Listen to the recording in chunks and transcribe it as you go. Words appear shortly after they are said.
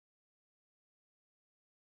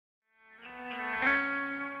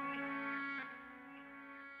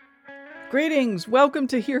Greetings, welcome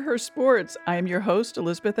to Hear Her Sports. I am your host,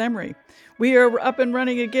 Elizabeth Emery. We are up and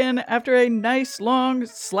running again after a nice long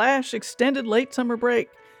 / extended late summer break.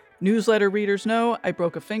 Newsletter readers know I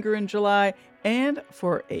broke a finger in July, and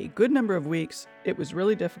for a good number of weeks, it was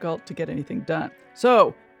really difficult to get anything done.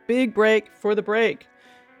 So, big break for the break.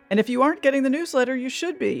 And if you aren't getting the newsletter, you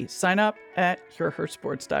should be. Sign up at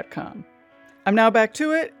hearhersports.com. I'm now back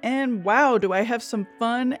to it, and wow, do I have some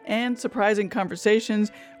fun and surprising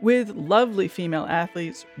conversations with lovely female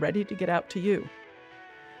athletes ready to get out to you.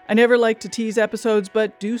 I never like to tease episodes,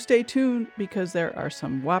 but do stay tuned because there are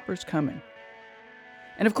some whoppers coming.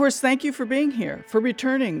 And of course, thank you for being here, for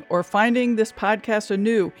returning or finding this podcast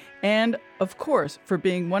anew, and of course, for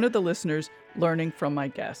being one of the listeners learning from my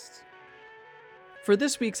guests. For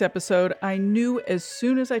this week's episode, I knew as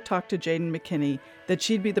soon as I talked to Jaydyn McKinney that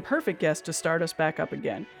she'd be the perfect guest to start us back up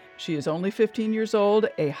again. She is only 15 years old,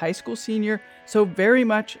 a high school senior, so very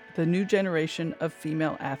much the new generation of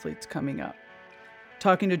female athletes coming up.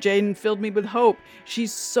 Talking to Jaydyn filled me with hope.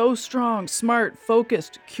 She's so strong, smart,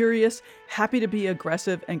 focused, curious, happy to be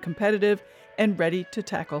aggressive and competitive, and ready to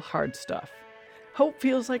tackle hard stuff. Hope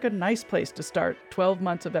feels like a nice place to start 12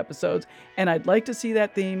 months of episodes, and I'd like to see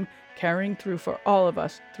that theme carrying through for all of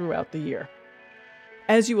us throughout the year.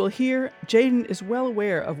 As you will hear, Jaydyn is well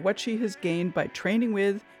aware of what she has gained by training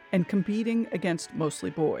with and competing against mostly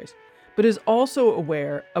boys, but is also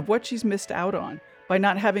aware of what she's missed out on by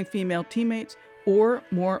not having female teammates or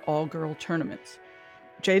more all-girl tournaments.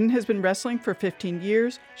 Jaydyn has been wrestling for 15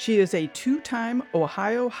 years. She is a 2-time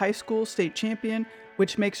Ohio high school state champion,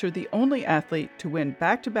 which makes her the only athlete to win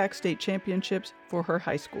back-to-back state championships for her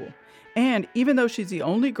high school. And even though she's the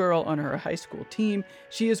only girl on her high school team,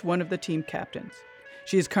 she is one of the team captains.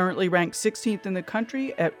 She is currently ranked 16th in the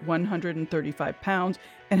country at 135 pounds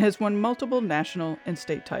and has won multiple national and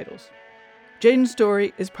state titles. Jaydyn's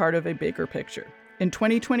story is part of a bigger picture. In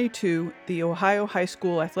 2022, the Ohio High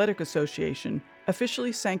School Athletic Association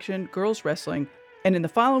officially sanctioned girls wrestling, and in the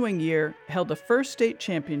following year held the first state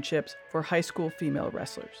championships for high school female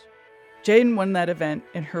wrestlers. Jaydyn won that event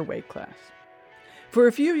in her weight class. For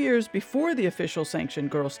a few years before the official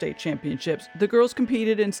sanctioned girls' state championships, the girls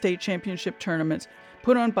competed in state championship tournaments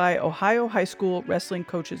put on by Ohio High School Wrestling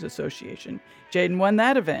Coaches Association. Jaydyn won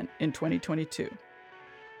that event in 2022.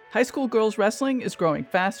 High school girls wrestling is growing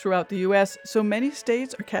fast throughout the U.S., so many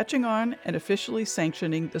states are catching on and officially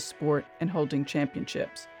sanctioning the sport and holding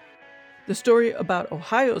championships. The story about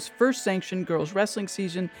Ohio's first sanctioned girls wrestling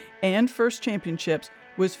season and first championships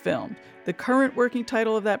was filmed. The current working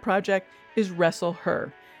title of that project is Wrestle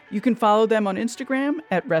Her. You can follow them on Instagram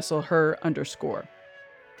at WrestleHer_.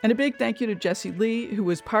 And a big thank you to Jessie Lee, who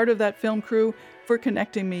was part of that film crew, for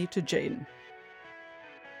connecting me to Jaydyn.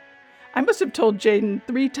 I must have told Jaydyn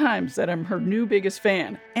 3 times that I'm her new biggest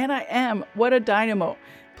fan, and I am. What a dynamo.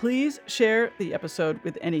 Please share the episode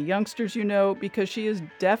with any youngsters you know, because she is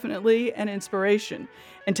definitely an inspiration,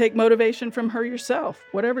 and take motivation from her yourself,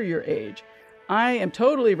 whatever your age. I am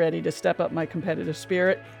totally ready to step up my competitive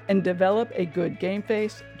spirit and develop a good game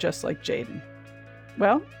face, just like Jaydyn.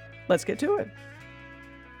 Well, let's get to it.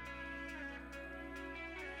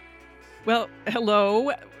 Well,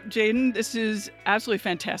 hello, Jaydyn. This is absolutely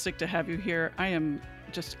fantastic to have you here. I am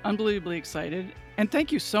just unbelievably excited, and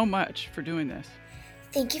thank you so much for doing this.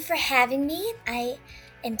 Thank you for having me. I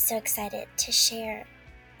am so excited to share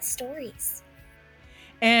stories.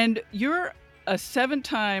 And you're a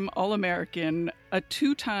 7-time All-American, a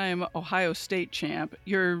 2-time Ohio State champ.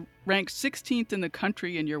 You're ranked 16th in the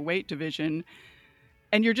country in your weight division,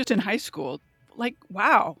 and you're just in high school. Like,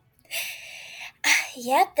 wow.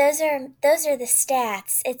 Yep, those are the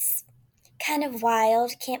stats. It's kind of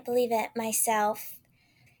wild. Can't believe it myself.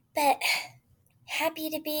 But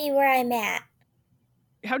happy to be where I'm at.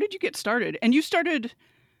 How did you get started? And you started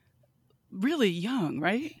really young,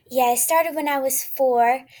 right? Yeah, I started when I was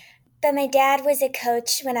 4. But my dad was a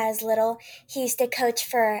coach when I was little. He used to coach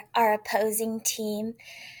for our opposing team,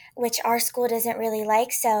 which our school doesn't really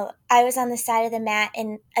like. So I was on the side of the mat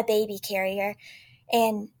in a baby carrier.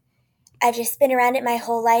 And I've just been around it my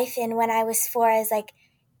whole life. And when I was 4, I was like,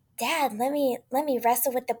 Dad, let me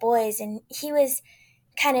wrestle with the boys. And he was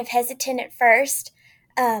kind of hesitant at first.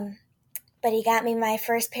 But he got me my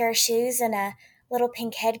first pair of shoes and a little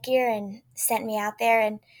pink headgear and sent me out there,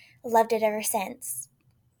 and loved it ever since.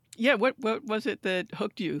 Yeah, what was it that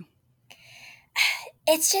hooked you?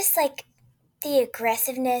 It's just like the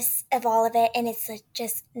aggressiveness of all of it, and it's like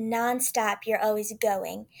just nonstop. You're always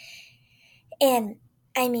going. And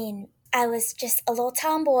I mean, I was just a little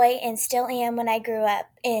tomboy and still am when I grew up.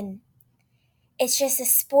 And it's just a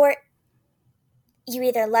sport you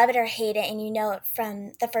either love it or hate it, and you know it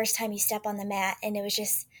from the first time you step on the mat, and it was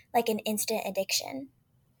just like an instant addiction.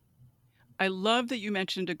 I love that you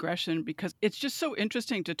mentioned aggression because it's just so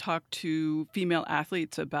interesting to talk to female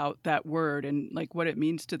athletes about that word and like what it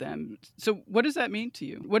means to them. So what does that mean to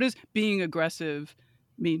you? What does being aggressive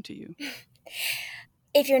mean to you?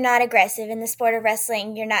 If you're not aggressive in the sport of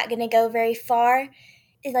wrestling, you're not going to go very far.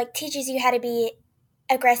 It like teaches you how to be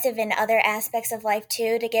aggressive in other aspects of life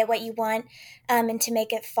too, to get what you want, and to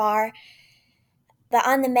make it far. But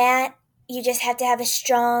on the mat, you just have to have a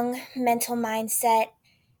strong mental mindset,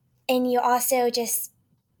 and you also just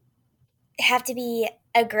have to be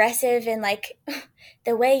aggressive in like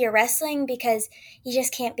the way you're wrestling, because you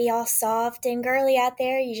just can't be all soft and girly out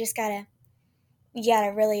there. You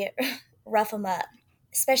gotta really rough them up,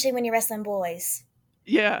 especially when you're wrestling boys.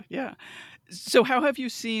 Yeah, yeah. So how have you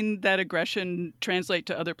seen that aggression translate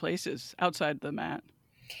to other places outside the mat?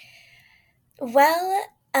 Well,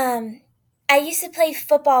 I used to play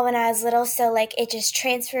football when I was little, so like it just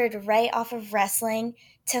transferred right off of wrestling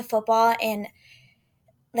to football. And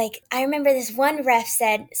like I remember this one ref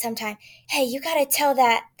said sometime, "Hey, you gotta tell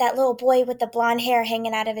that little boy with the blonde hair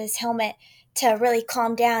hanging out of his helmet to really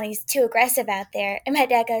calm down. He's too aggressive out there." And my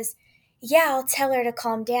dad goes, "Yeah, I'll tell her to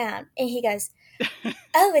calm down." And he goes,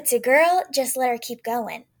 "Oh, it's a girl. Just let her keep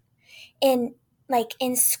going." And like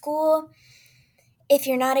in school, if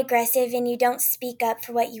you're not aggressive and you don't speak up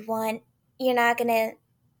for what you want, you're not gonna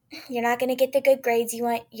you're not gonna get the good grades you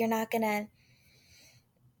want. You're not gonna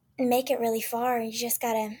make it really far. You just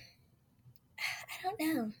gotta, I don't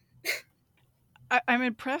know. I'm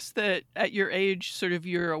impressed that at your age, sort of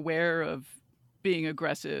you're aware of being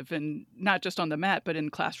aggressive and not just on the mat, but in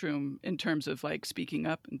classroom in terms of like speaking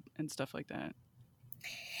up and stuff like that.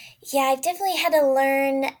 Yeah, I've definitely had to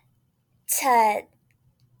learn to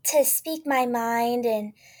to speak my mind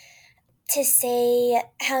and to say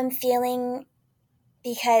how I'm feeling,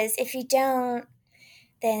 because if you don't,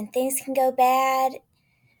 then things can go bad.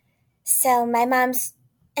 So my mom's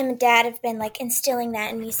and my dad have been like instilling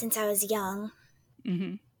that in me since I was young.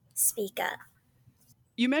 Hmm. Speak up.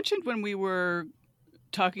 You mentioned when we were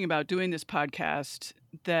talking about doing this podcast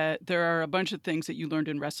that there are a bunch of things that you learned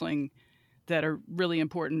in wrestling that are really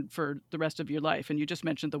important for the rest of your life. And you just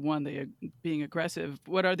mentioned the one, the being aggressive.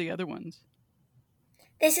 What are the other ones?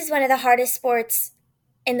 This is one of the hardest sports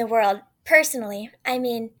in the world, personally. I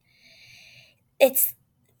mean, it's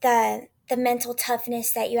the mental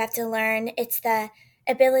toughness that you have to learn. It's the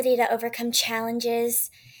ability to overcome challenges,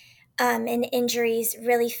 and injuries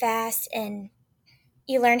really fast, and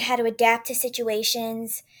you learn how to adapt to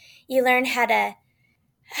situations. You learn how to,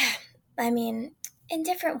 I mean, in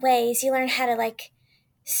different ways, you learn how to like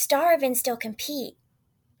starve and still compete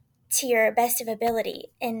to your best of ability.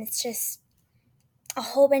 And it's just a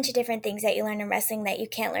whole bunch of different things that you learn in wrestling that you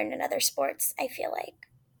can't learn in other sports, I feel like.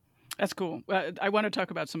 That's cool. I want to talk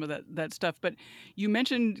about some of that stuff, but you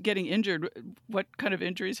mentioned getting injured. What kind of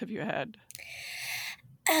injuries have you had?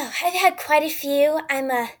 Oh, I've had quite a few.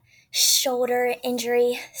 I'm a shoulder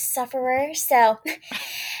injury sufferer, so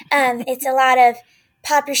it's a lot of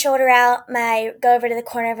pop your shoulder out. My go over to the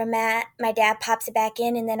corner of a mat. My dad pops it back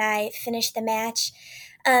in, and then I finish the match.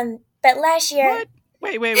 But last year,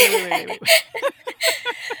 What? Wait.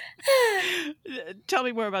 Tell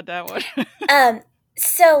me more about that one.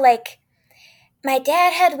 so like my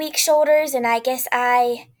dad had weak shoulders, and I guess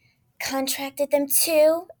I contracted them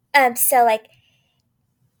too. So like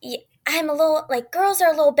I'm a little like girls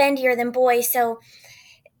are a little bendier than boys, so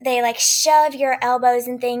they like shove your elbows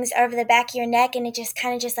and things over the back of your neck, and it just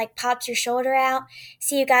kind of just like pops your shoulder out.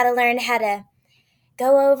 So you got to learn how to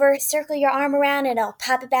go over, circle your arm around, and it'll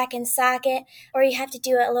pop it back in socket, or you have to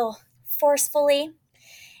do it a little forcefully.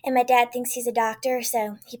 And my dad thinks he's a doctor,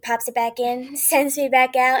 so he pops it back in, sends me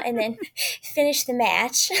back out, and then finish the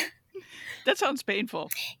match. That sounds painful.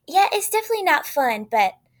 Yeah, it's definitely not fun,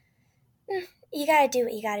 but you gotta do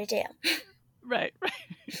what you gotta do. Right.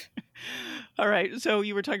 All right. So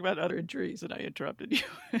you were talking about other injuries and I interrupted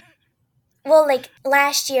you. Well, like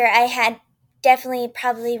last year, I had definitely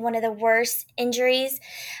probably one of the worst injuries.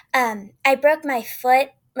 I broke my foot,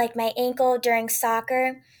 like my ankle, during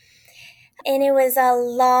soccer, and it was a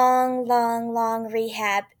long, long, long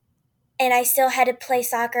rehab. And I still had to play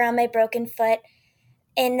soccer on my broken foot,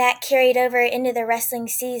 and that carried over into the wrestling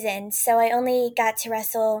season. So I only got to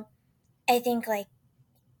wrestle, I think, like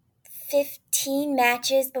 15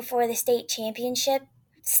 matches before the state championship,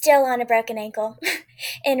 still on a broken ankle,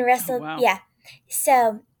 and Oh, wrestled. wow. Yeah.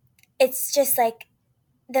 So it's just like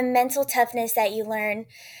the mental toughness that you learn.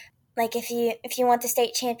 Like if you want the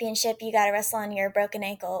state championship, you got to wrestle on your broken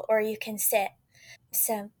ankle, or you can sit.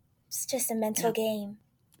 So It's just a mental game.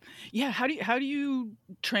 Yeah. How do you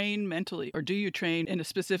train mentally, or do you train in a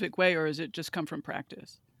specific way, or does it just come from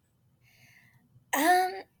practice?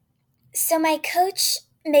 So my coach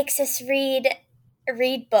makes us read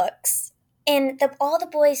books, and all the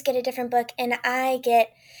boys get a different book, and I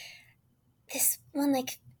get this one,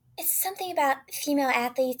 like, it's something about female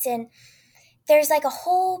athletes, and there's like a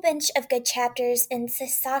whole bunch of good chapters, and it's a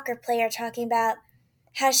soccer player talking about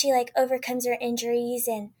how she like overcomes her injuries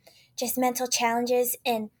and just mental challenges,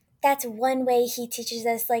 and that's one way he teaches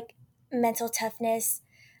us like mental toughness.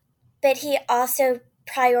 But he also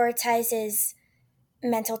prioritizes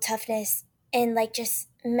mental toughness and like just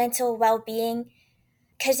mental well-being,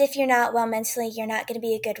 because if you're not well mentally, you're not going to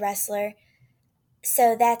be a good wrestler.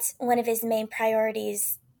 So that's one of his main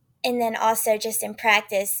priorities. And then also just in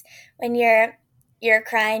practice, when you're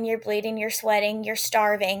crying, you're bleeding, you're sweating, you're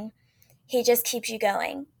starving, he just keeps you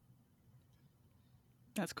going.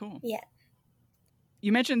 That's cool. Yeah.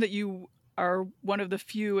 You mentioned that you are one of the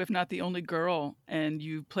few, if not the only girl, and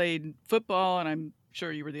you played football, and I'm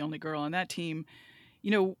sure you were the only girl on that team.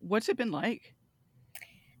 What's it been like?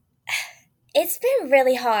 It's been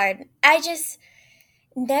really hard. I just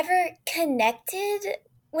never connected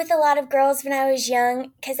with a lot of girls when I was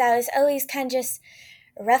young, because I was always kind of just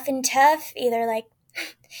rough and tough, either like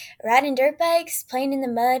riding dirt bikes, playing in the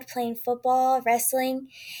mud, playing football, wrestling.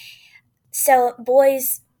 So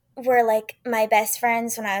boys were like my best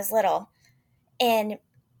friends when I was little. And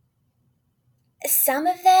some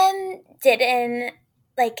of them didn't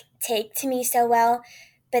like take to me so well,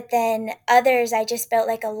 but then others I just built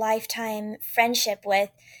like a lifetime friendship with.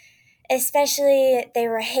 Especially they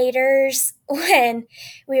were haters when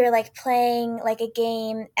we were like playing like a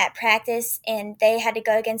game at practice and they had to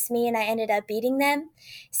go against me and I ended up beating them.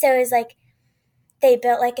 So it was like they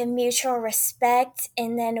built like a mutual respect,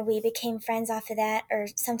 and then we became friends off of that, or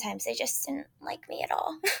sometimes they just didn't like me at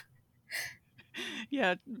all.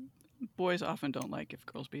 Yeah, boys often don't like if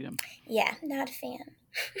girls beat them. Yeah, not a fan.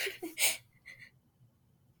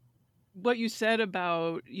 What you said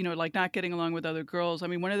about, like not getting along with other girls, I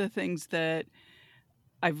mean, one of the things that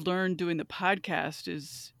I've learned doing the podcast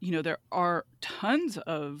is, there are tons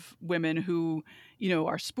of women who,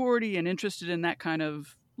 are sporty and interested in that kind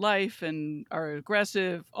of life and are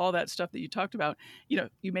aggressive, all that stuff that you talked about. You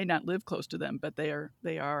may not live close to them, but they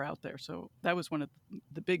are out there. So that was one of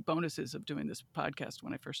the big bonuses of doing this podcast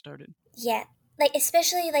when I first started. Yeah, like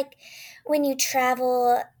especially like when you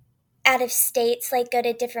travel out of states, like go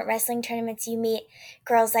to different wrestling tournaments, you meet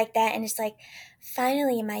girls like that, and it's like,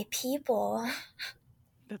 finally, my people.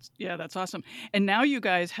 That's awesome. And now you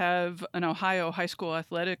guys have an Ohio High School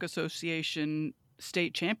Athletic Association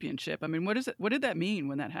state championship. I mean, what did that mean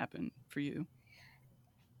when that happened for you?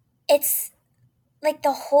 It's like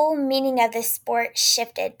the whole meaning of the sport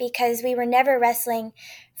shifted, because we were never wrestling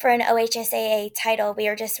for an OHSAA title. We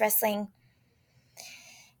were just wrestling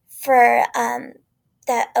for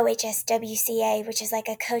the OHSWCA, which is like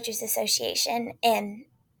a coaches association. And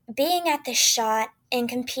being at the shot and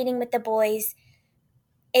competing with the boys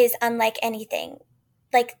is unlike anything.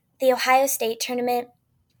 Like the Ohio State tournament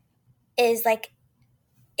is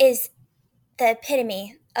is the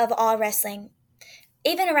epitome of all wrestling.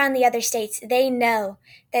 Even around the other states, they know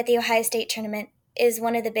that the Ohio State tournament is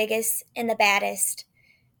one of the biggest and the baddest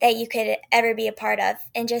that you could ever be a part of.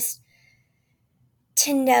 And just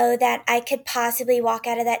to know that I could possibly walk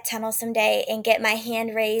out of that tunnel someday and get my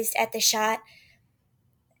hand raised at the shot,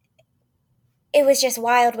 it was just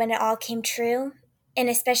wild when it all came true. And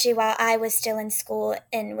especially while I was still in school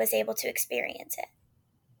and was able to experience it.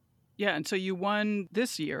 Yeah, and so you won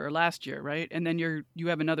this year or last year, right? And then you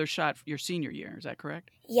have another shot for your senior year. Is that correct?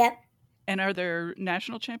 Yep. And are there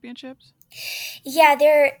national championships? Yeah,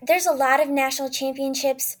 there's a lot of national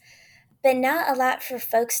championships, but not a lot for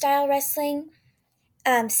folk style wrestling.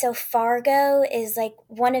 So Fargo is like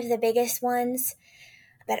one of the biggest ones,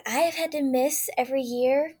 but I have had to miss every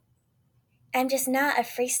year. I'm just not a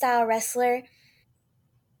freestyle wrestler,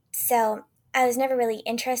 so I was never really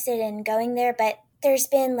interested in going there. But there's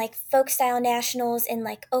been like folk style nationals in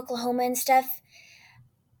like Oklahoma and stuff.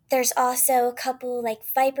 There's also a couple like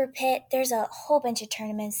Viper Pit. There's a whole bunch of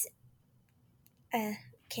tournaments. Can't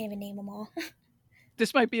even name them all.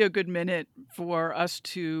 This might be a good minute for us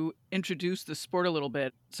to introduce the sport a little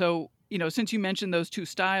bit. So, since you mentioned those two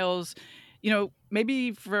styles,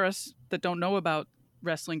 maybe for us that don't know about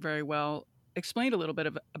wrestling very well, explain a little bit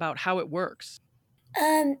about how it works.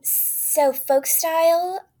 So folk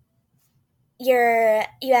style, you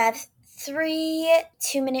have 3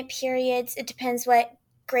 2-minute periods. It depends what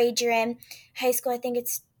grade you're in. High school, I think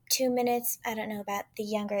it's 2 minutes. I don't know about the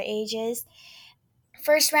younger ages.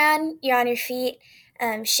 First round, you're on your feet,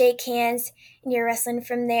 shake hands, and you're wrestling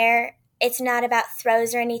from there. It's not about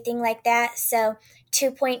throws or anything like that. So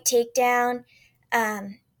 2-point takedown.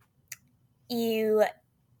 Um, you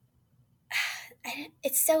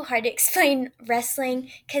it's so hard to explain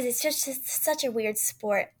wrestling because it's just such a weird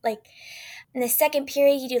sport. Like in the second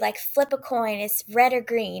period, you do like flip a coin. It's red or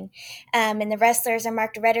green, and the wrestlers are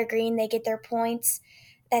marked red or green. They get their points.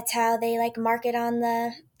 That's how they like mark it on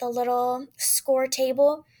the little score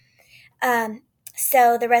table.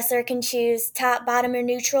 So the wrestler can choose top, bottom, or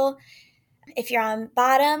neutral. If you're on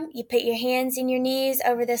bottom, you put your hands in your knees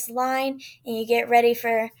over this line, and you get ready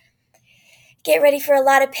for a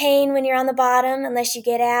lot of pain when you're on the bottom, unless you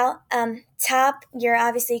get out. Top, you're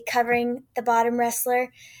obviously covering the bottom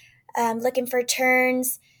wrestler, looking for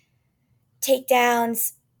turns,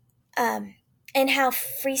 takedowns, and how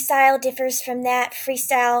freestyle differs from that.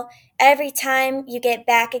 Freestyle, every time you get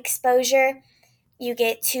back exposure, you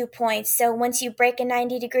get 2 points. So once you break a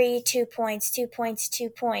 90 degree, 2 points, 2 points, 2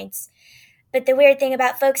 points. But the weird thing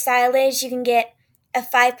about folk style is you can get a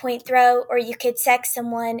 5-point throw, or you could sex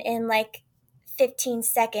someone in like 15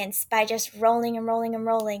 seconds by just rolling and rolling and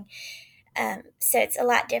rolling. So it's a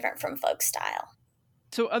lot different from folk style.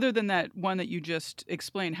 So other than that one that you just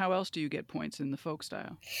explained, how else do you get points in the folk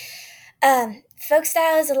style? Folk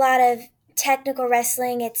style is a lot of technical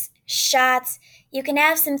wrestling. It's shots. You can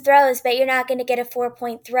have some throws, but you're not going to get a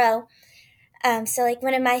 4-point throw. So like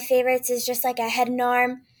one of my favorites is just like a head and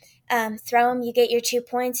arm. Throw them, you get your 2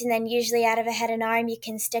 points, and then usually out of a head and arm, you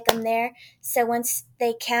can stick them there. So once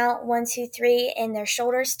they count 1, 2, 3, and their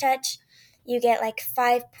shoulders touch, you get like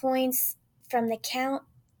 5 points from the count.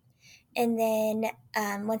 And then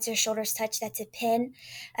once their shoulders touch, that's a pin.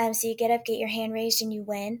 So you get up, get your hand raised, and you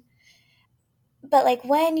win. But like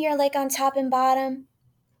when you're like on top and bottom,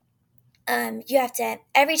 you have to,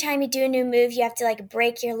 every time you do a new move, you have to like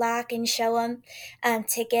break your lock and show them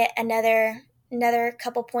to get another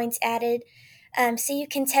couple points added. So you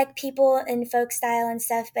can tech people in folk style and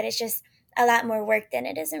stuff, but it's just a lot more work than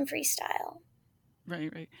it is in freestyle.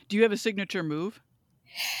 Right. Do you have a signature move?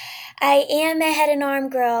 I am a head and arm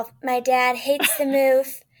girl. My dad hates the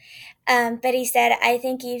move, but he said, I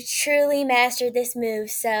think you've truly mastered this move,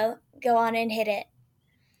 so go on and hit it.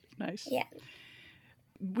 Nice. Yeah.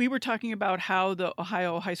 We were talking about how the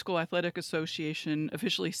Ohio High School Athletic Association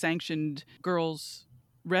officially sanctioned girls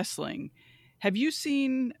wrestling. Have you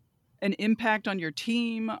seen an impact on your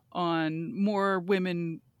team, on more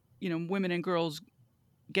women, women and girls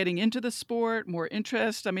getting into the sport, more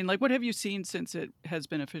interest? I mean, like, what have you seen since it has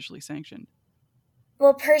been officially sanctioned?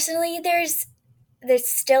 Well, personally, there's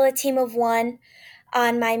still a team of one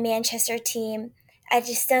on my Manchester team. I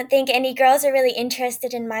just don't think any girls are really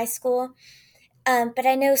interested in my school. But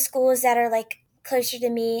I know schools that are like closer to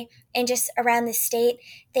me and just around the state,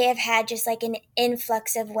 they have had just like an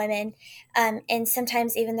influx of women, and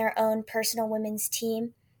sometimes even their own personal women's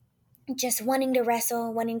team, just wanting to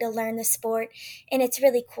wrestle, wanting to learn the sport. And it's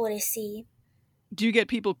really cool to see. Do you get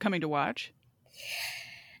people coming to watch?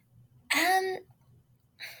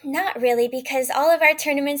 Not really, because all of our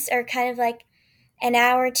tournaments are kind of like an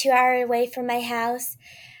hour, 2 hour away from my house.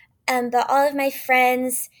 But all of my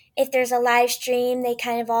friends, if there's a live stream, they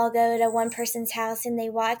kind of all go to one person's house and they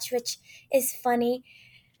watch, which is funny.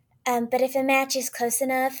 But if a match is close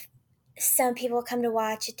enough, some people come to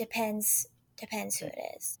watch. It depends who it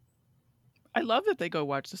is. I love that they go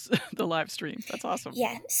watch this, the live stream. That's awesome.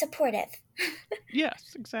 Yeah, supportive.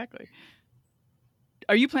 Yes, exactly.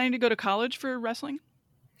 Are you planning to go to college for wrestling?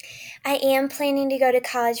 I am planning to go to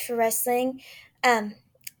college for wrestling.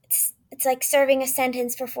 It's like serving a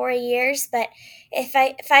sentence for 4 years, but if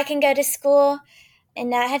I can go to school and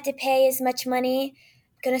not have to pay as much money,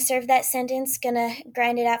 I'm gonna serve that sentence, gonna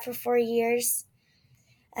grind it out for 4 years.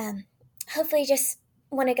 Hopefully just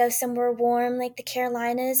want to go somewhere warm like the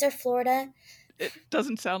Carolinas or Florida. It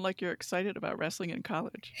doesn't sound like you're excited about wrestling in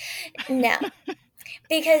college. No,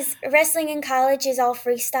 because wrestling in college is all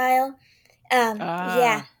freestyle.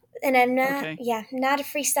 Yeah, and I'm not, okay. not a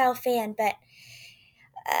freestyle fan, but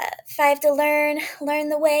if I have to learn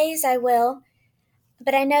the ways, I will.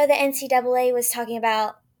 But I know the NCAA was talking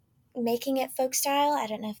about making it folk style. I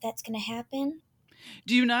don't know if that's going to happen.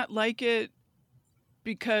 Do you not like it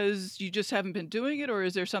because you just haven't been doing it, or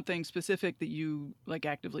is there something specific that you like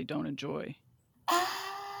actively don't enjoy?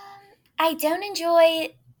 I don't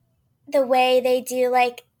enjoy the way they do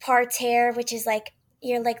like parterre, which is like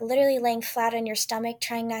you're like literally laying flat on your stomach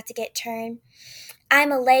trying not to get turned.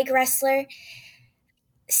 I'm a leg wrestler,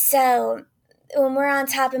 so when we're on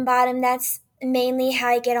top and bottom, that's mainly how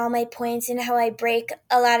I get all my points and how I break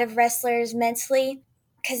a lot of wrestlers mentally.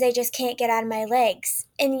 because they just can't get out of my legs.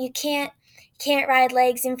 And you can't ride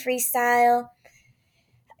legs in freestyle.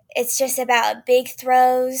 It's just about big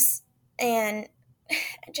throws, and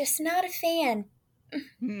just not a fan.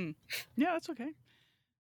 Yeah, that's okay.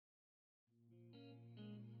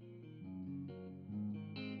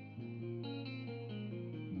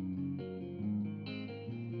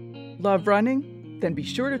 Love running? Then be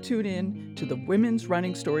sure to tune in to the Women's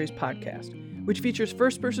Running Stories podcast, which features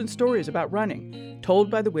first-person stories about running,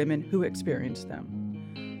 told by the women who experienced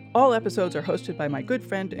them. All episodes are hosted by my good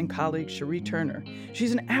friend and colleague, Cherie Turner.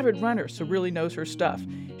 She's an avid runner, so really knows her stuff.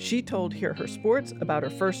 She told Hear Her Sports about her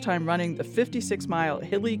first time running the 56-mile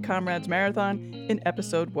Hilly Comrades Marathon in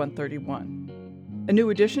episode 131. A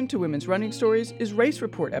new addition to Women's Running Stories is Race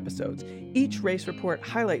Report episodes. Each race report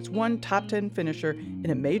highlights one top 10 finisher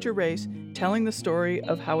in a major race, telling the story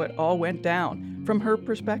of how it all went down from her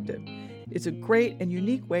perspective. It's a great and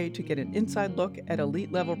unique way to get an inside look at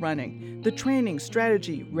elite level running, the training,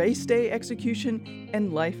 strategy, race day execution,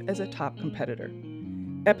 and life as a top competitor.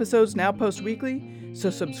 Episodes now post weekly, so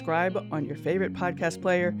subscribe on your favorite podcast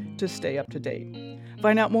player to stay up to date.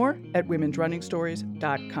 Find out more at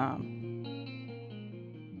womensrunningstories.com.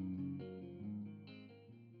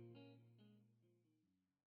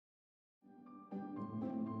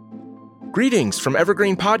 Greetings from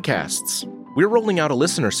Evergreen Podcasts. We're rolling out a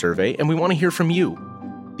listener survey, and we want to hear from you.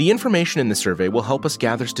 The information in the survey will help us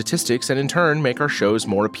gather statistics and in turn make our shows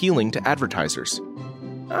more appealing to advertisers.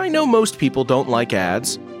 I know most people don't like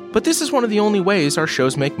ads, but this is one of the only ways our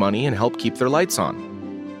shows make money and help keep their lights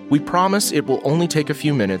on. We promise it will only take a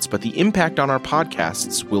few minutes, but the impact on our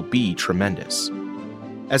podcasts will be tremendous.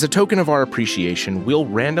 As a token of our appreciation, we'll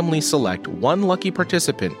randomly select one lucky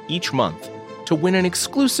participant each month to win an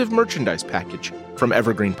exclusive merchandise package from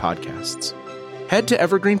Evergreen Podcasts. Head to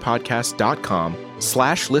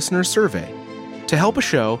evergreenpodcast.com/listenersurvey to help a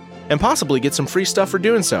show and possibly get some free stuff for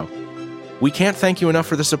doing so. We can't thank you enough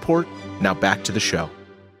for the support. Now back to the show.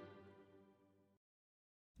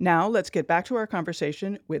 Now let's get back to our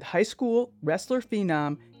conversation with high school wrestler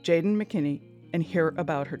phenom Jaydyn McKinney and hear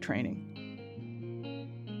about her training.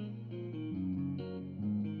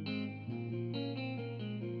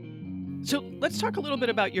 So let's talk a little bit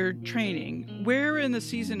about your training. Where in the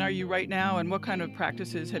season are you right now, and what kind of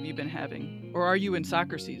practices have you been having? Or are you in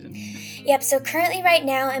soccer season? Yep, so currently right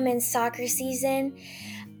now I'm in soccer season,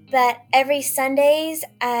 but every Sundays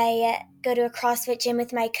I go to a CrossFit gym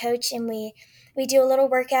with my coach, and we do a little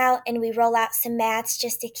workout and we roll out some mats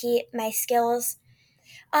just to keep my skills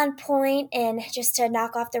on point and just to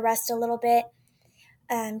knock off the rust a little bit.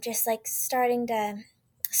 Just like starting to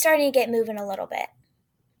get moving a little bit.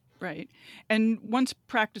 Right. And once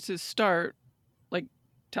practices start, like,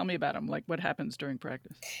 tell me about them. Like, what happens during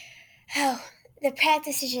practice? Oh, the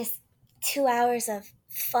practice is just 2 hours of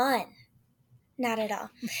fun. Not at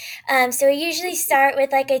all. So we usually start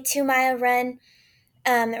with like a 2-mile run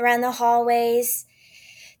around the hallways.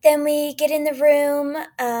 Then we get in the room,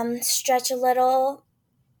 stretch a little.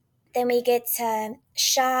 Then we get to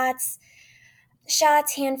shots,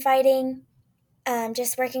 hand fighting,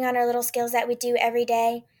 just working on our little skills that we do every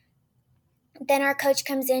day. Then our coach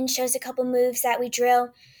comes in, shows a couple moves that we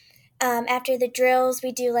drill. After the drills,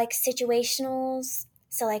 we do like situationals.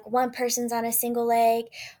 So like one person's on a single leg,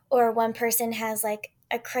 or one person has like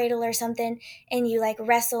a cradle or something, and you like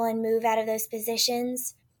wrestle and move out of those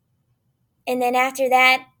positions. And then after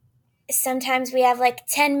that, sometimes we have like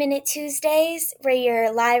 10-minute Tuesdays where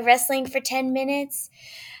you're live wrestling for 10 minutes.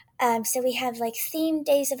 So we have like themed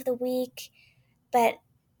days of the week, but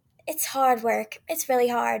it's hard work. It's really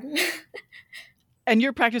hard. And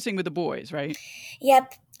you're practicing with the boys, right?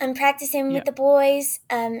 Yep. I'm practicing with the boys,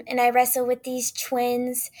 and I wrestle with these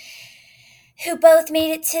twins who both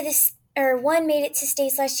made it to this, or one made it to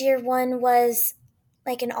states last year. One was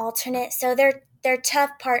like an alternate. So they're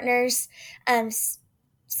tough partners.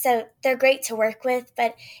 So they're great to work with,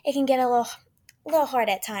 but it can get a little hard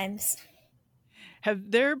at times.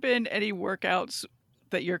 Have there been any workouts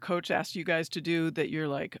that your coach asked you guys to do that you're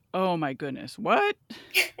like, oh my goodness, what?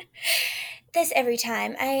 This every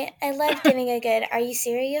time. I love giving a good, are you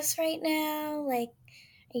serious right now? Like,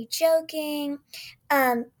 are you joking?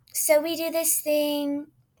 So we do this thing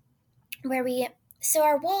where so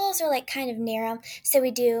our walls are like kind of narrow. So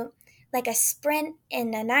we do like a sprint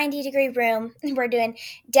in a 90-degree room. We're doing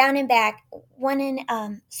down and back,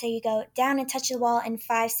 so you go down and touch the wall in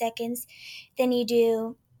 5 seconds. Then you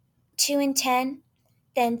do 2 and 10,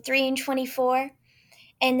 then 3 and 24.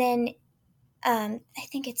 And then I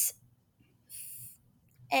think it's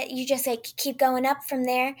you just like keep going up from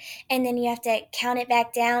there, and then you have to count it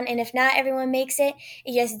back down. And if not everyone makes it,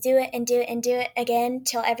 you just do it and do it and do it again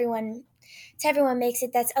till everyone makes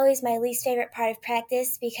it. That's always my least favorite part of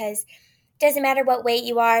practice, because it doesn't matter what weight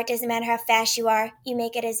you are, it doesn't matter how fast you are, you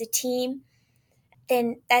make it as a team.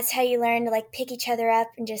 Then that's how you learn to like pick each other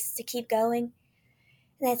up and just to keep going.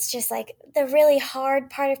 And that's just like the really hard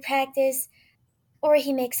part of practice. Or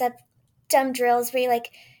he makes up dumb drills where you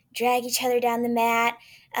like drag each other down the mat,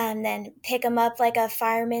 then pick them up like a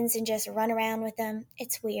fireman's and just run around with them.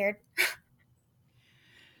 It's weird.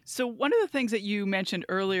 So one of the things that you mentioned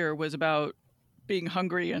earlier was about being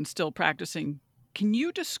hungry and still practicing. Can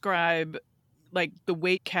you describe like the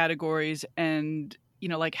weight categories and, you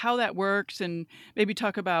know, like how that works, and maybe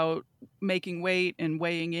talk about making weight and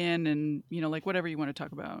weighing in and, you know, like whatever you want to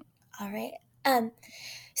talk about? All right.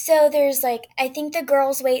 So there's like, I think the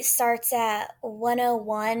girls' weight starts at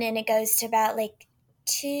 101 and it goes to about like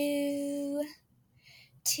two,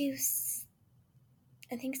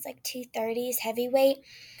 I think it's like 230 is heavyweight.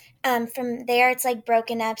 From there, it's like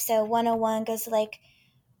broken up. So 101 goes to like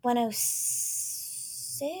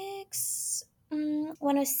 106,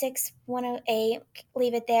 106, 108.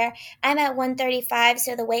 Leave it there. I'm at 135,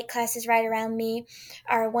 so the weight classes right around me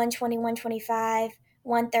are 120, 125,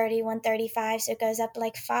 130, 135. So it goes up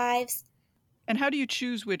like fives. And how do you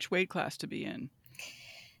choose which weight class to be in?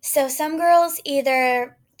 So some girls,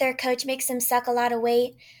 either their coach makes them suck a lot of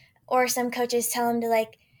weight, or some coaches tell them to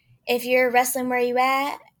like, if you're wrestling where you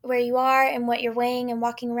are and what you're weighing and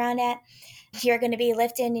walking around at, you're going to be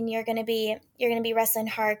lifting and you're going to be wrestling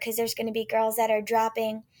hard, because there's going to be girls that are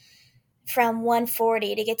dropping from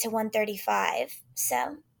 140 to get to 135.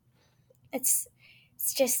 So it's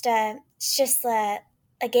just a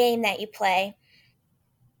game that you play.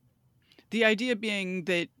 The idea being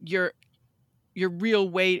that your real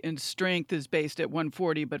weight and strength is based at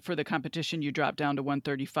 140, but for the competition you drop down to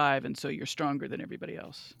 135, and so you're stronger than everybody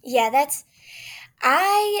else. Yeah,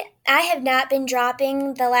 I have not been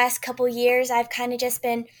dropping the last couple years. I've kind of just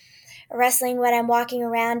been wrestling what I'm walking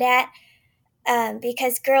around at,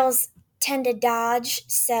 because girls tend to dodge.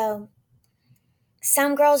 So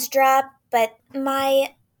some girls drop, but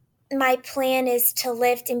my plan is to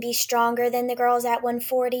lift and be stronger than the girls at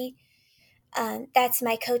 140. That's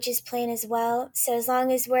my coach's plan as well. So as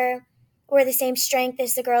long as we're the same strength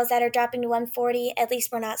as the girls that are dropping to 140, at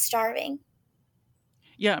least we're not starving.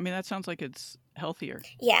 Yeah, I mean, that sounds like it's healthier.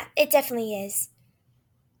 Yeah, it definitely is.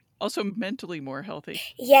 Also mentally more healthy.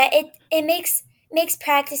 Yeah, it makes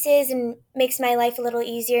practices and makes my life a little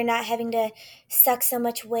easier, not having to suck so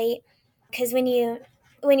much weight. Because when you're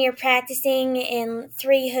practicing in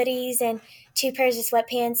 3 hoodies and 2 pairs of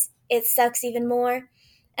sweatpants, it sucks even more.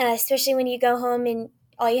 Especially when you go home and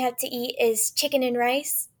all you have to eat is chicken and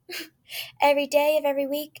rice every day of every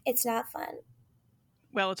week. It's not fun.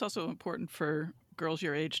 Well, it's also important for girls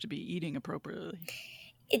your age to be eating appropriately.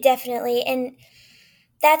 Definitely. And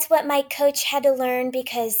that's what my coach had to learn,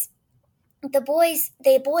 because the boys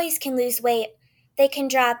can lose weight. They can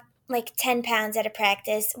drop like 10 pounds at a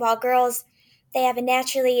practice, while girls, they have a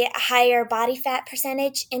naturally higher body fat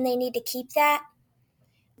percentage, and they need to keep that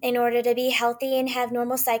in order to be healthy and have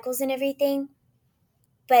normal cycles and everything.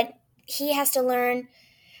 But he has to learn,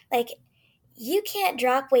 like, you can't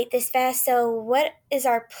drop weight this fast, so what is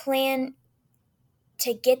our plan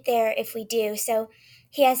to get there if we do? So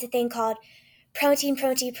he has a thing called protein,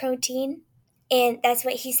 protein, protein, and that's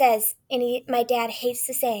what he says. And my dad hates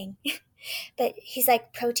the saying, but he's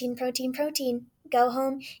like, protein, protein, protein. Go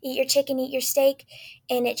home, eat your chicken, eat your steak,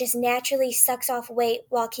 and it just naturally sucks off weight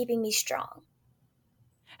while keeping me strong.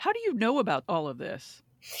 How do you know about all of this?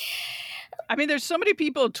 I mean, there's so many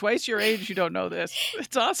people twice your age who don't know this.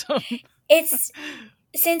 It's awesome. It's,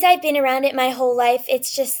 since I've been around it my whole life,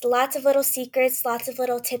 it's just lots of little secrets, lots of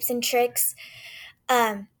little tips and tricks.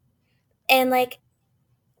 And like,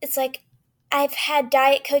 it's like I've had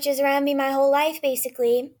diet coaches around me my whole life,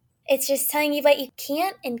 basically. It's just telling you what you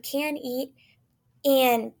can't and can eat.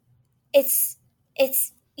 And it's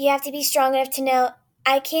you have to be strong enough to know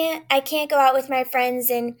I can't go out with my friends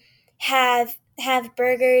and have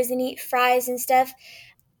burgers and eat fries and stuff.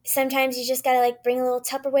 Sometimes you just gotta like bring a little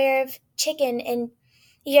Tupperware of chicken, and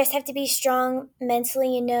you just have to be strong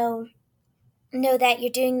mentally and know that you're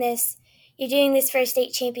doing this for a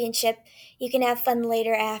state championship. You can have fun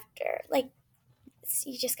later after. Like,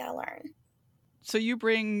 you just gotta learn. So you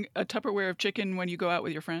bring a Tupperware of chicken when you go out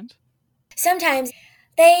with your friends? Sometimes.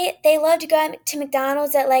 They love to go out to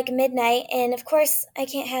McDonald's at like midnight, and of course I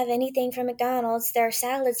can't have anything from McDonald's. Their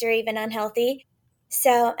salads are even unhealthy.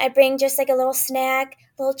 So I bring just like a little snack,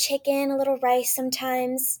 a little chicken, a little rice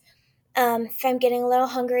sometimes. if I'm getting a little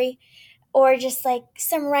hungry, or just like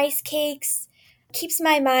some rice cakes. Keeps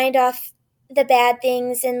my mind off the bad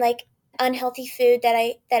things and like unhealthy food that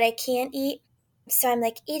I can't eat. So I'm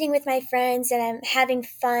like eating with my friends and I'm having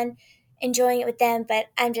fun, enjoying it with them, but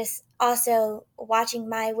I'm just also watching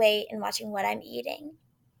my weight and watching what I'm eating.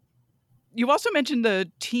 You also mentioned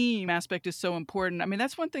the team aspect is so important. I mean,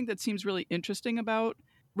 that's one thing that seems really interesting about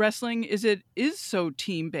wrestling is it is so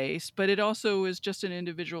team-based, but it also is just an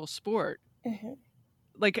individual sport. Mm-hmm.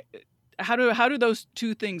 Like, how do those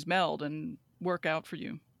two things meld and work out for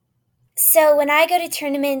you? So when I go to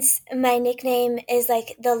tournaments, my nickname is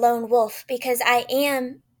like the lone wolf because I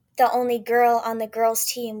am the only girl on the girls'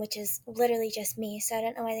 team, which is literally just me. So I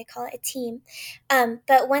don't know why they call it a team.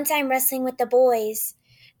 But once I'm wrestling with the boys,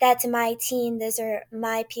 that's my team. Those are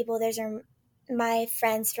my people. Those are my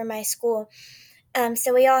friends from my school.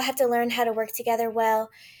 So we all have to learn how to work together well.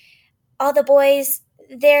 All the boys,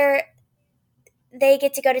 they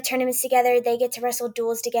get to go to tournaments together. They get to wrestle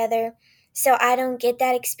duels together. So I don't get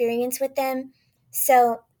that experience with them.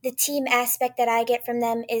 So the team aspect that I get from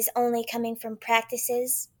them is only coming from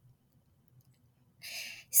practices.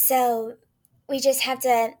 So we just have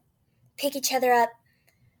to pick each other up.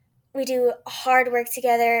 We do hard work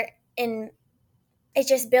together and it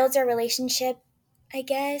just builds our relationship, I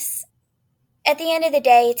guess. At the end of the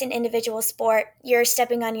day, it's an individual sport. You're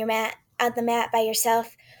stepping on the mat by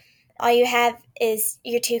yourself. All you have is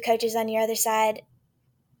your two coaches on your other side.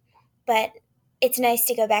 But it's nice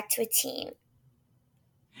to go back to a team.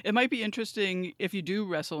 It might be interesting if you do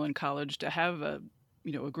wrestle in college to have a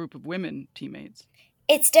group of women teammates.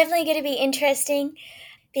 It's definitely going to be interesting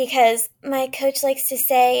because my coach likes to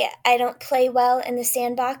say I don't play well in the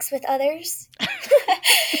sandbox with others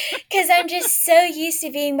because I'm just so used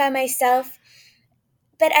to being by myself.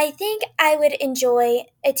 But I think I would enjoy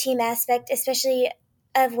a team aspect, especially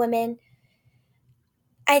of women.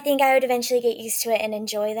 I think I would eventually get used to it and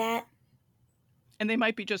enjoy that. And they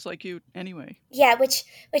might be just like you anyway. Yeah, which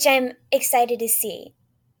I'm excited to see.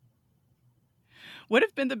 What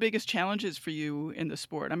have been the biggest challenges for you in the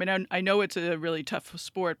sport? I mean, I know it's a really tough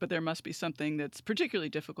sport, but there must be something that's particularly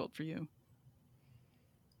difficult for you.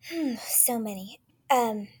 So many.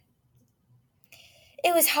 It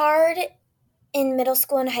was hard in middle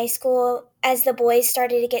school and high school as the boys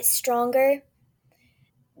started to get stronger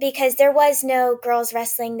because there was no girls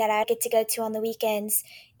wrestling that I get to go to on the weekends.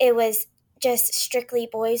 It was just strictly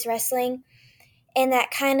boys wrestling. And that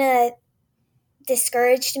kind of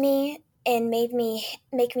discouraged me and make me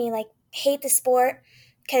like hate the sport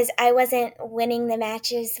because I wasn't winning the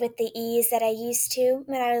matches with the ease that I used to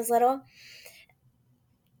when I was little.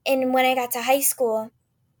 And when I got to high school,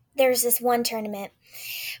 there was this one tournament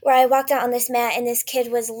where I walked out on this mat and this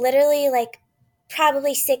kid was literally like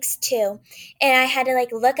probably 6'2", and I had to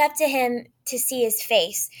like look up to him to see his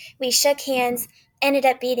face. We shook hands, ended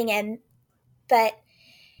up beating him, but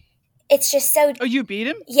it's just so... Oh, you beat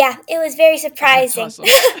him? Yeah, it was very surprising. That's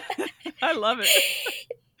awesome. I love it.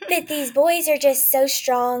 But these boys are just so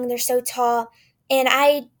strong, they're so tall, and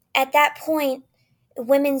at that point,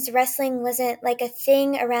 women's wrestling wasn't like a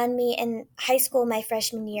thing around me in high school my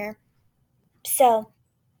freshman year. So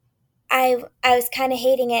I was kind of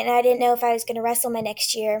hating it, and I didn't know if I was going to wrestle my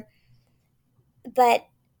next year. But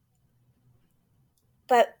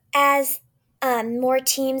as more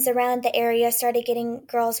teams around the area started getting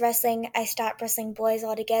girls wrestling, I stopped wrestling boys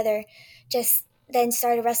altogether. Just then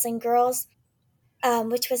started wrestling girls,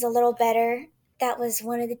 which was a little better. That was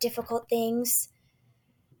one of the difficult things.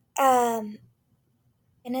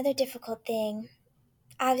 Another difficult thing,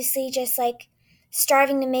 obviously, just like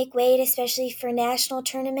starving to make weight, especially for national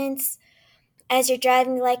tournaments. As you're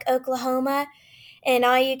driving to like Oklahoma and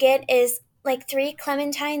all you get is like 3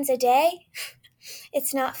 clementines a day.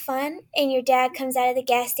 It's not fun. And your dad comes out of the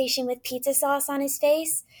gas station with pizza sauce on his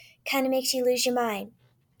face. Kind of makes you lose your mind.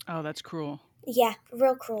 Oh, that's cruel. Yeah,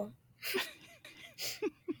 real cruel.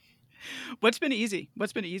 What's been easy?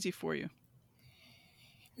 What's been easy for you?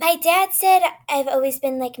 My dad said I've always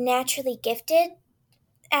been like naturally gifted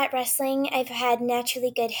at wrestling. I've had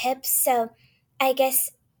naturally good hips, so I guess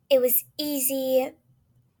it was easy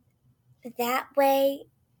that way.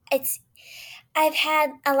 I've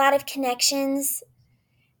had a lot of connections,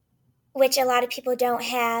 which a lot of people don't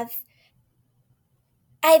have.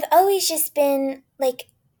 I've always just been like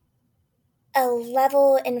a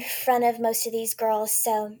level in front of most of these girls,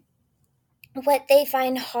 so what they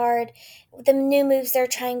find hard, the new moves they're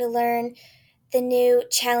trying to learn, the new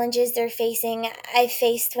challenges they're facing, I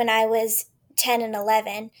faced when I was 10 and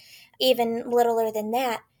 11, even littler than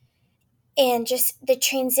that. And just the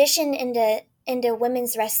transition into into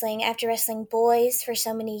women's wrestling after wrestling boys for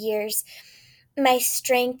so many years. My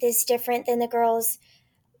strength is different than the girls.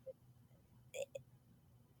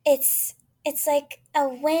 It's like a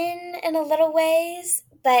win in a little ways,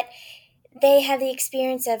 but they have the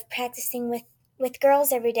experience of practicing with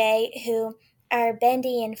girls every day who are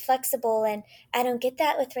bendy and flexible, and I don't get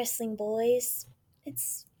that with wrestling boys.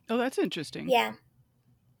 Oh, that's interesting. Yeah.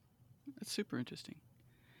 That's super interesting.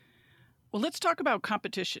 Well, let's talk about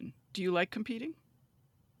competition. Do you like competing?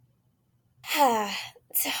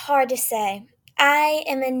 It's hard to say. I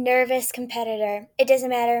am a nervous competitor. It doesn't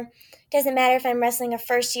matter. Doesn't matter if I'm wrestling a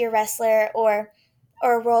first-year wrestler or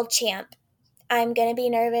a world champ. I'm going to be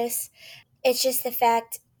nervous. It's just the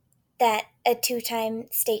fact that a 2-time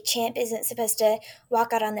state champ isn't supposed to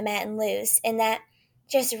walk out on the mat and lose. And that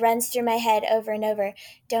just runs through my head over and over.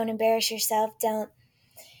 Don't embarrass yourself. Don't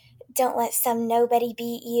let some nobody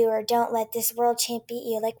beat you, or don't let this world champ beat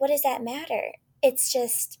you. Like, what does that matter? It's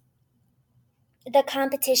just the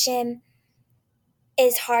competition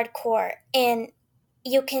is hardcore, and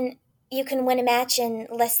you can win a match in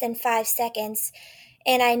less than 5 seconds.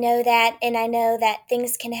 And I know that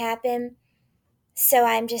things can happen. So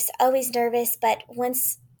I'm just always nervous, but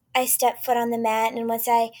once I step foot on the mat and once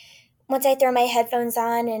I throw my headphones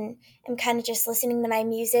on and I'm kind of just listening to my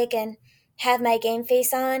music and have my game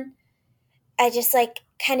face on, I just like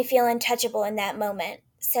kind of feel untouchable in that moment.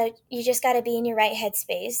 So you just got to be in your right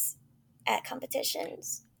headspace at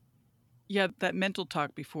competitions. Yeah, that mental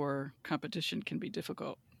talk before competition can be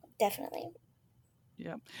difficult. Definitely.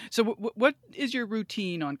 Yeah. So what is your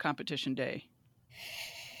routine on competition day?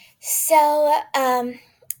 So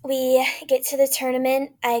we get to the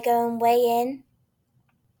tournament. I go and weigh in.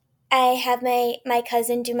 I have my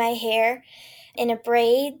cousin do my hair in a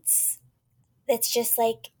braids. That's just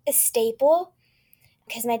like a staple,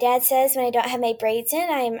 because my dad says when I don't have my braids in,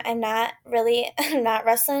 I'm not really I'm not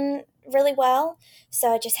wrestling really well.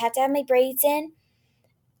 So I just have to have my braids in.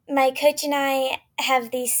 My coach and I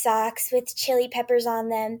have these socks with chili peppers on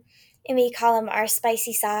them, and we call them our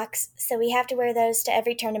spicy socks. So we have to wear those to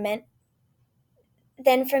every tournament.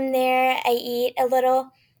 Then from there, I eat a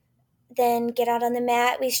little, then get out on the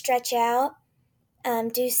mat. We stretch out,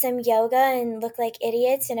 do some yoga, and look like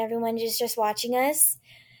idiots, and everyone is just watching us.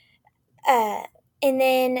 And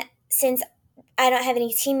then since I don't have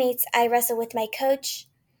any teammates, I wrestle with my coach.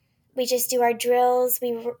 We just do our drills.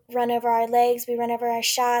 We run over our legs. We run over our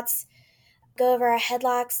shots, go over our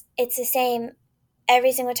headlocks. It's the same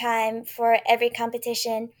every single time for every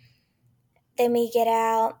competition. Then we get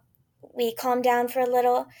out. We calm down for a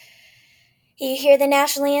little. You hear the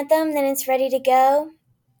national anthem, then it's ready to go.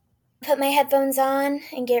 Put my headphones on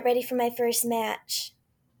and get ready for my first match.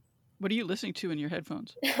 What are you listening to in your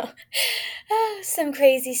headphones? Some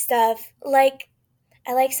crazy stuff. Like,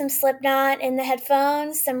 I like some Slipknot in the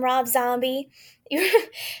headphones, some Rob Zombie,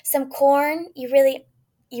 some Korn. You really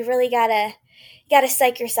gotta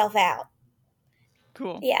psych yourself out.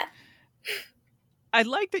 Cool. Yeah. I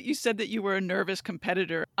like that you said that you were a nervous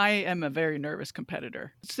competitor. I am a very nervous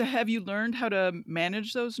competitor. So have you learned how to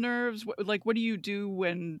manage those nerves? What do you do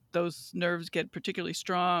when those nerves get particularly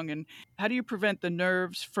strong? And how do you prevent the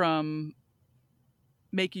nerves from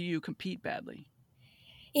making you compete badly?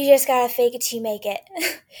 You just gotta fake it till you make it.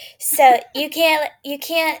 So you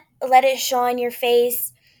can't let it show on your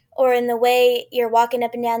face or in the way you're walking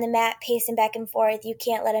up and down the mat, pacing back and forth. You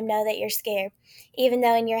can't let them know that you're scared, even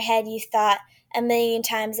though in your head you thought a million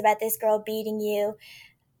times about this girl beating you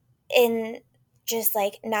and just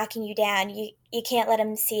like knocking you down. You can't let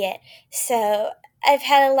them see it. So I've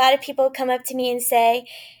had a lot of people come up to me and say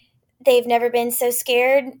they've never been so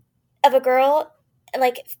scared of a girl,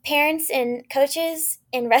 like parents and coaches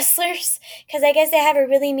and wrestlers, because I guess they have a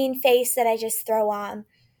really mean face that I just throw on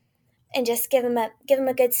and just give them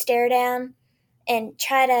a good stare down and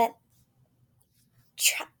try.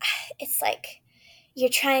 It's like you're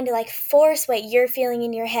trying to like force what you're feeling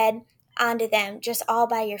in your head onto them, just all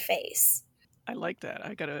by your face. I like that.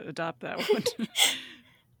 I gotta adopt that one.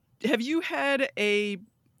 Have you had a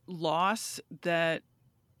loss that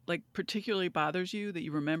like particularly bothers you that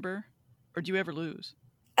you remember, or do you ever lose?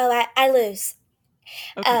 Oh, I lose.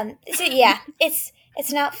 Okay. So yeah, it's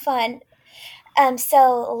not fun.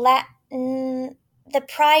 The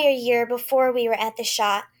prior year before we were at the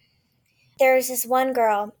shot, there was this one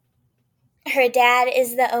girl. Her dad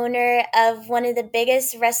is the owner of one of the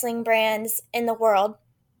biggest wrestling brands in the world.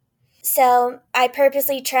 So I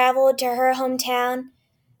purposely traveled to her hometown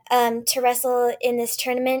to wrestle in this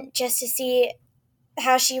tournament just to see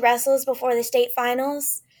how she wrestles before the state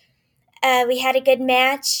finals. We had a good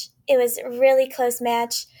match. It was a really close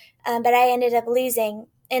match, but I ended up losing.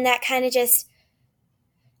 And that kind of just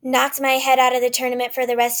knocked my head out of the tournament for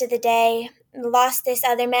the rest of the day, lost this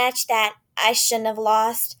other match that I shouldn't have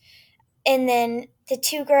lost. And then the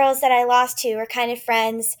two girls that I lost to were kind of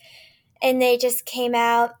friends, and they just came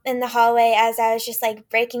out in the hallway as I was just like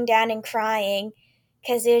breaking down and crying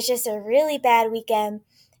because it was just a really bad weekend,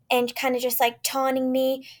 and kind of just like taunting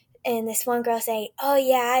me. And this one girl saying, "Oh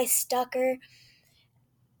yeah, I stuck her."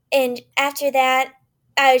 And after that,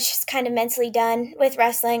 I was just kind of mentally done with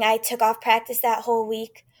wrestling. I took off practice that whole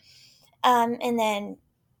week. And then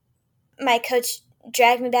my coach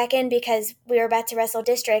dragged me back in because we were about to wrestle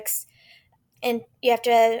districts. And you have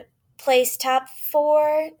to place top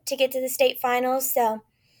 4 to get to the state finals. So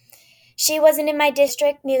she wasn't in my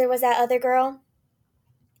district, neither was that other girl.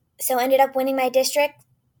 So I ended up winning my district.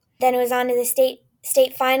 Then it was on to the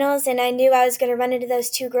state finals, and I knew I was going to run into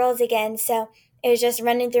those two girls again. So it was just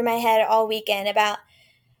running through my head all weekend about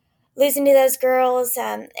losing to those girls,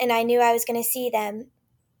 and I knew I was going to see them.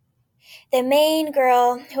 The main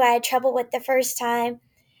girl who I had trouble with the first time,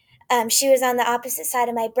 she was on the opposite side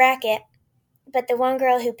of my bracket, but the one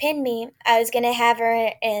girl who pinned me, I was going to have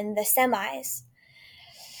her in the semis.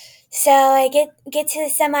 So I get to the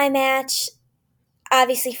semi match,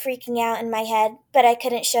 obviously freaking out in my head, but I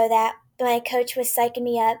couldn't show that. My coach was psyching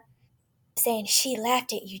me up, saying, "She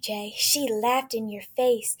laughed at you, Jay. She laughed in your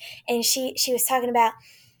face." And she was talking about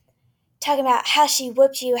how she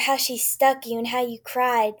whooped you, how she stuck you, and how you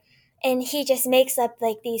cried. And he just makes up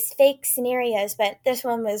like these fake scenarios, but this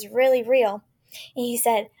one was really real. And he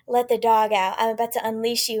said, "Let the dog out. I'm about to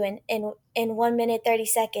unleash you in 1 minute, 30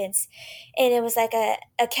 seconds. And it was like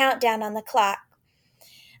a countdown on the clock.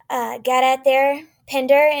 Got out there,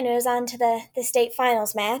 pinned her, and it was on to the state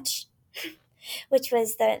finals match, which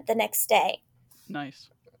was the next day. Nice.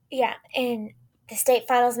 Yeah, in the state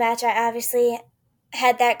finals match, I obviously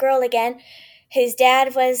had that girl again, whose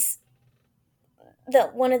dad was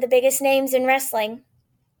one of the biggest names in wrestling.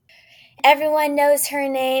 Everyone knows her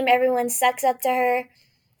name. Everyone sucks up to her.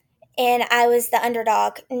 And I was the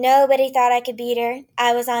underdog. Nobody thought I could beat her.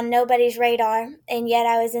 I was on nobody's radar, and yet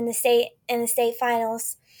I was in the state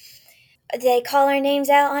finals. They call our names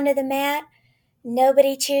out onto the mat.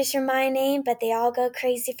 Nobody cheers for my name, but they all go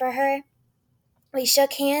crazy for her. We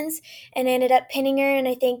shook hands and ended up pinning her in,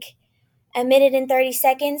 I think, 1 minute and 30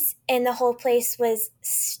 seconds, and the whole place was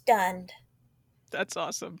stunned. That's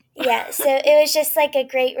awesome. Yeah, so it was just like a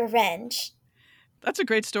great revenge. That's a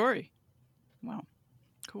great story. Wow.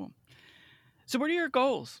 Cool. So what are your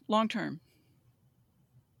goals long-term?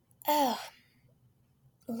 Oh,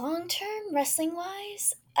 long-term,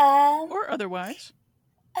 wrestling-wise? Or otherwise?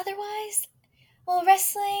 Otherwise? Well,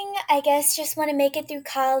 wrestling, I guess, just want to make it through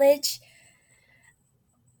college.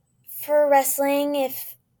 For wrestling,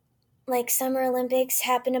 if like Summer Olympics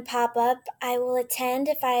happen to pop up, I will attend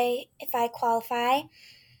if I qualify.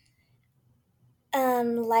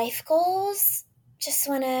 Life goals, just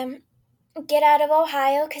want to get out of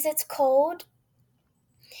Ohio because it's cold.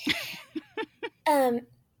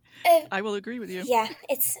 I will agree with you. Yeah,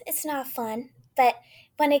 it's not fun, but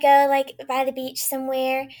want to go like by the beach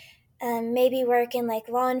somewhere, maybe work in like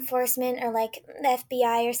law enforcement or like the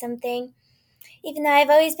FBI or something. Even though I've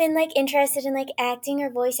always been like interested in like acting or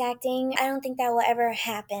voice acting, I don't think that will ever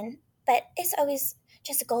happen. But it's always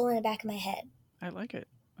just a goal in the back of my head. I like it.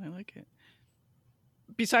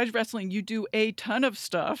 Besides wrestling, you do a ton of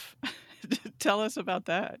stuff. Tell us about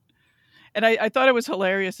that. And I thought it was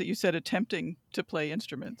hilarious that you said attempting to play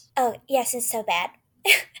instruments. Oh, yes, it's so bad.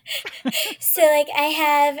 So like I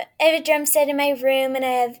have a drum set in my room, and I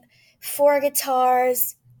have 4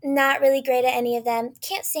 guitars. Not really great at any of them.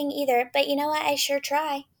 Can't sing either, but you know what? I sure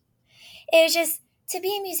try. It was just, to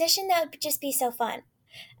be a musician, that would just be so fun.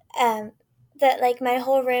 That like my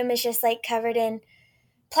whole room is just like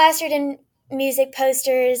plastered in music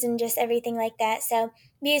posters and just everything like that. So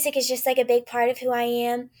music is just like a big part of who I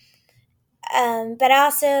am. But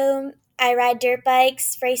also I ride dirt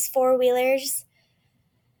bikes, race 4-wheelers,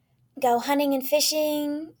 go hunting and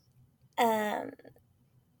fishing.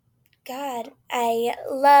 God, I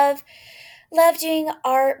love doing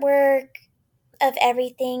artwork of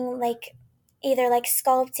everything, like either like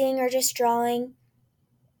sculpting or just drawing.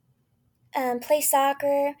 Play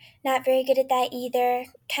soccer, not very good at that either.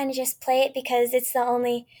 Kind of just play it because it's the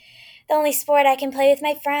only sport I can play with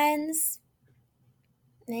my friends.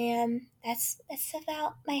 And that's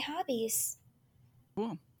about my hobbies.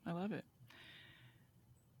 Cool. I love it.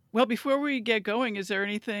 Well, before we get going, is there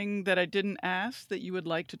anything that I didn't ask that you would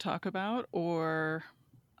like to talk about, or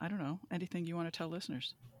I don't know, anything you want to tell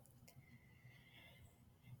listeners?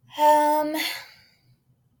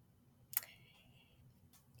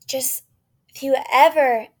 Just if you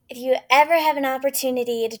ever if you ever have an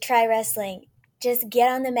opportunity to try wrestling, just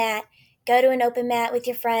get on the mat, go to an open mat with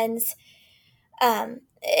your friends, and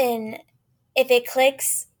if it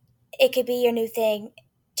clicks, it could be your new thing.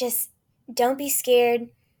 Just don't be scared.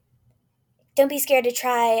 Don't be scared to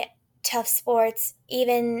try tough sports.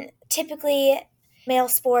 Even typically male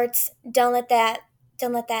sports, don't let that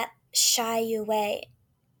shy you away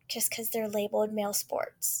just because they're labeled male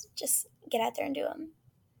sports. Just get out there and do them.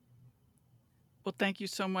 Well, thank you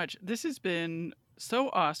so much. This has been so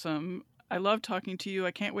awesome. I love talking to you.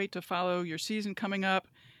 I can't wait to follow your season coming up.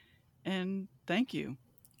 And thank you.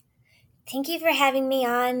 Thank you for having me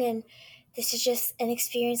on. And this is just an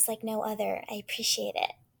experience like no other. I appreciate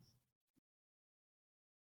it.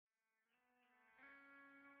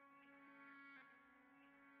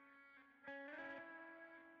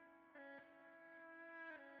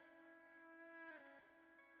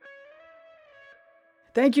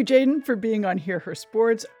 Thank you, Jaydyn, for being on Hear Her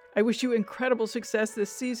Sports. I wish you incredible success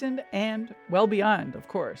this season and well beyond, of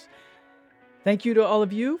course. Thank you to all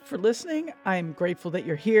of you for listening. I'm grateful that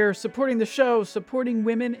you're here, supporting the show, supporting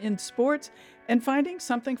women in sports, and finding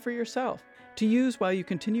something for yourself to use while you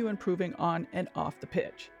continue improving on and off the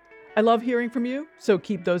pitch. I love hearing from you, so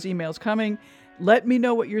keep those emails coming. Let me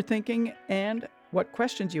know what you're thinking and what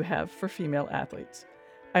questions you have for female athletes.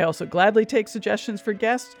 I also gladly take suggestions for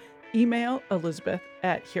guests. Email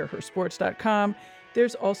elizabeth@hearhersports.com.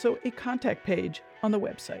 There's also a contact page on the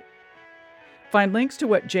website. Find links to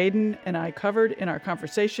what Jaydyn and I covered in our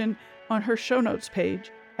conversation on her show notes page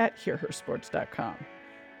at hearhersports.com.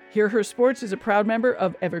 Hear Her Sports is a proud member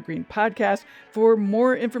of Evergreen Podcast. For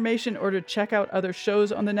more information or to check out other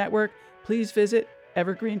shows on the network, please visit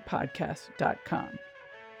evergreenpodcast.com.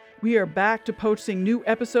 We are back to posting new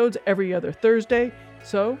episodes every other Thursday.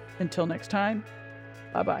 So until next time,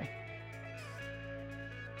 bye-bye.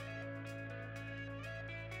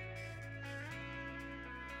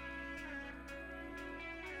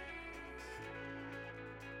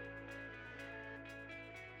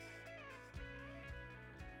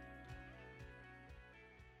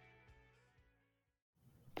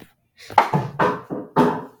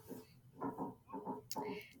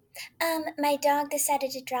 My dog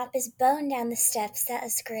decided to drop his bone down the steps. That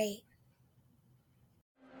was great.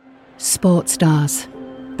 Sports stars.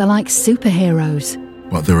 They're like superheroes.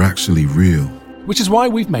 But they're actually real. Which is why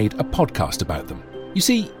we've made a podcast about them. You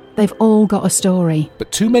see, they've all got a story.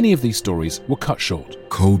 But too many of these stories were cut short.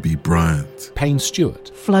 Kobe Bryant, Payne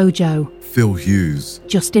Stewart, Flojo, Phil Hughes,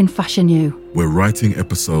 Justin Fashanu. We're writing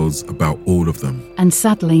episodes about all of them. And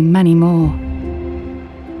sadly, many more.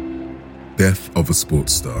 Death of a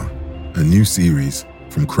Sports Star, a new series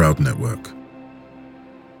from Crowd Network.